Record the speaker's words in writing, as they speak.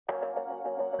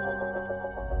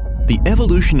The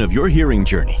evolution of your hearing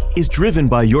journey is driven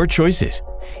by your choices.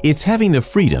 It's having the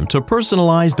freedom to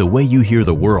personalize the way you hear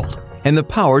the world and the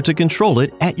power to control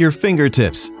it at your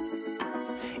fingertips.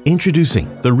 Introducing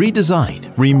the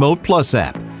redesigned Remote Plus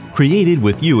app, created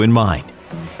with you in mind,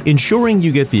 ensuring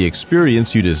you get the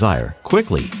experience you desire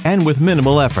quickly and with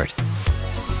minimal effort.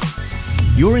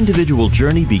 Your individual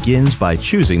journey begins by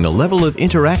choosing the level of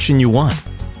interaction you want.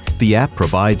 The app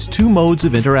provides two modes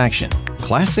of interaction,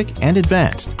 Classic and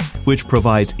Advanced, which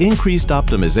provides increased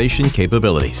optimization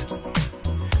capabilities.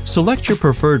 Select your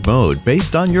preferred mode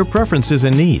based on your preferences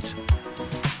and needs.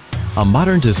 A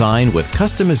modern design with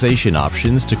customization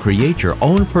options to create your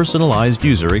own personalized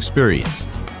user experience.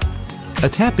 A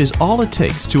tap is all it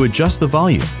takes to adjust the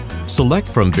volume, select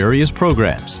from various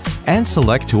programs, and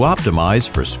select to optimize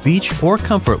for speech or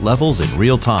comfort levels in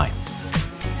real time.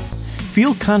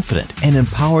 Feel confident and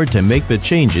empowered to make the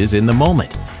changes in the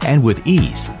moment and with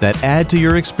ease that add to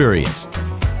your experience.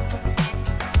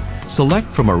 Select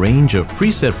from a range of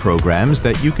preset programs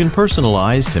that you can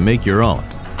personalize to make your own.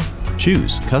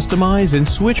 Choose, customize, and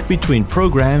switch between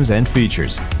programs and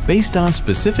features based on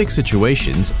specific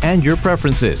situations and your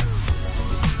preferences.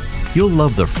 You'll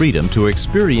love the freedom to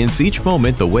experience each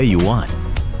moment the way you want,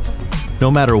 no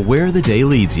matter where the day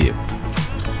leads you.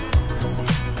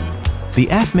 The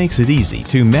app makes it easy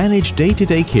to manage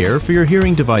day-to-day care for your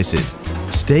hearing devices,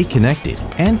 stay connected,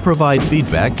 and provide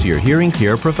feedback to your hearing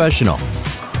care professional.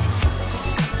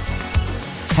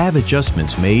 Have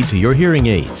adjustments made to your hearing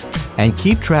aids and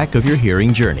keep track of your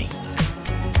hearing journey.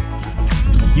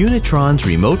 Unitron's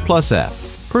Remote Plus app,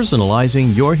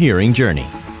 personalizing your hearing journey.